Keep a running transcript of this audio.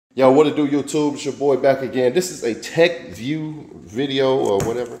Yo, what to do, YouTube? It's your boy back again. This is a tech view video or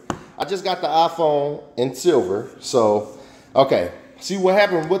whatever. I just got the iPhone in silver. So, okay. See what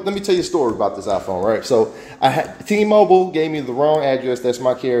happened? Let me tell you a story about this iPhone, right? So, T-Mobile gave me the wrong address. That's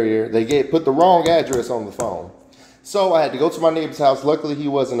my carrier. They put the wrong address on the phone. So, I had to go to my neighbor's house. Luckily, he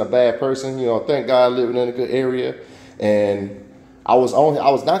wasn't a bad person. You know, thank God, living in a good area. And I was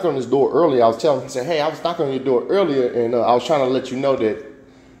knocking on his door earlier. I was telling him, he said, hey, I was knocking on your door earlier, and I was trying to let you know that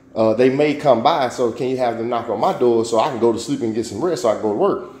they may come by, so can you have them knock on my door so I can go to sleep and get some rest so I can go to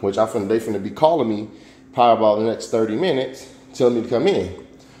work, which they finna be calling me probably about the next 30 minutes telling me to come in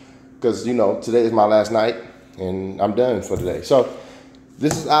because, you know, today is my last night and I'm done for today. So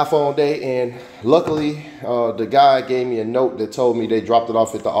this is iPhone day, and luckily the guy gave me a note that told me they dropped it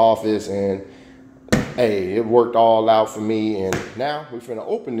off at the office, and hey, it worked all out for me, and now we're finna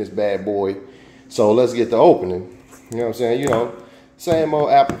open this bad boy. So let's get to opening. You know what I'm saying? You know, same old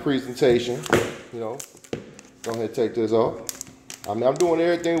Apple presentation, you know. Go ahead and take this off. I mean, I'm doing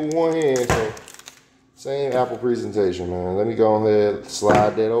everything with one hand, so same Apple presentation, man. Let me go ahead,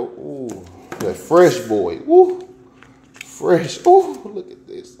 slide that over. Ooh, that fresh boy. Woo, fresh. Ooh, look at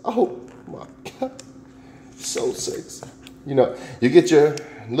this. Oh my God, so sexy. You know, you get your,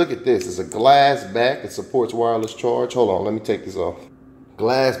 look at this. It's a glass back. It supports wireless charge. Hold on, let me take this off.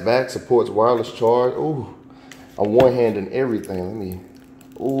 Glass back supports wireless charge. Ooh. I'm one-handing everything. Let me,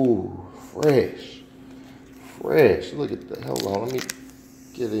 ooh, fresh. Fresh. Look at that. Hold on, let me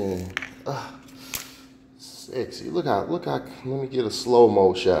get in. Sexy. Look how, let me get a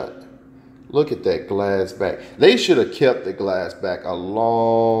slow-mo shot. Look at that glass back. They should have kept the glass back a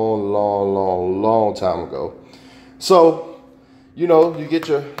long time ago. So, you know, you get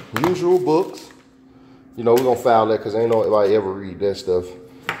your usual books. You know, we're going to file that because ain't nobody ever read that stuff.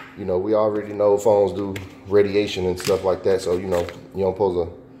 You know, we already know phones do radiation and stuff like that. So, you know, you don't supposed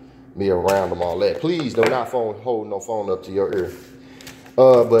to be around them all that. Please do not hold no phone up to your ear.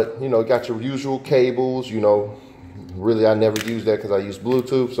 But, you know, got your usual cables. You know, really, I never use that because I use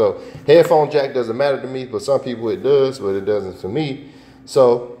Bluetooth. So, headphone jack doesn't matter to me. But some people it does, but it doesn't to me.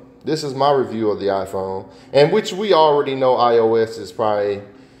 So, this is my review of the iPhone. And which we already know iOS is probably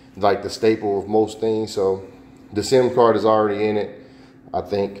like the staple of most things. So, the SIM card is already in it, I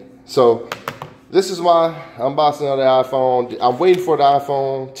think. So this is my unboxing of the iPhone. I'm waiting for the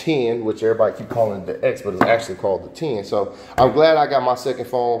iPhone 10, which everybody keep calling the X, but it's actually called the 10. So I'm glad I got my second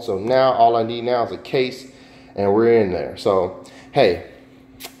phone. So now all I need now is a case, and we're in there. So hey,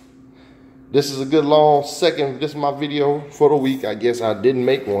 this is a good long second. This is my video for the week. I guess I didn't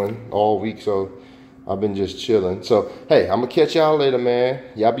make one all week, so I've been just chilling. So hey, I'm gonna catch y'all later, man.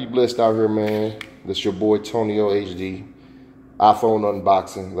 Y'all be blessed out here, man. This your boy Tonio HD. iPhone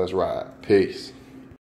unboxing. Let's ride. Peace.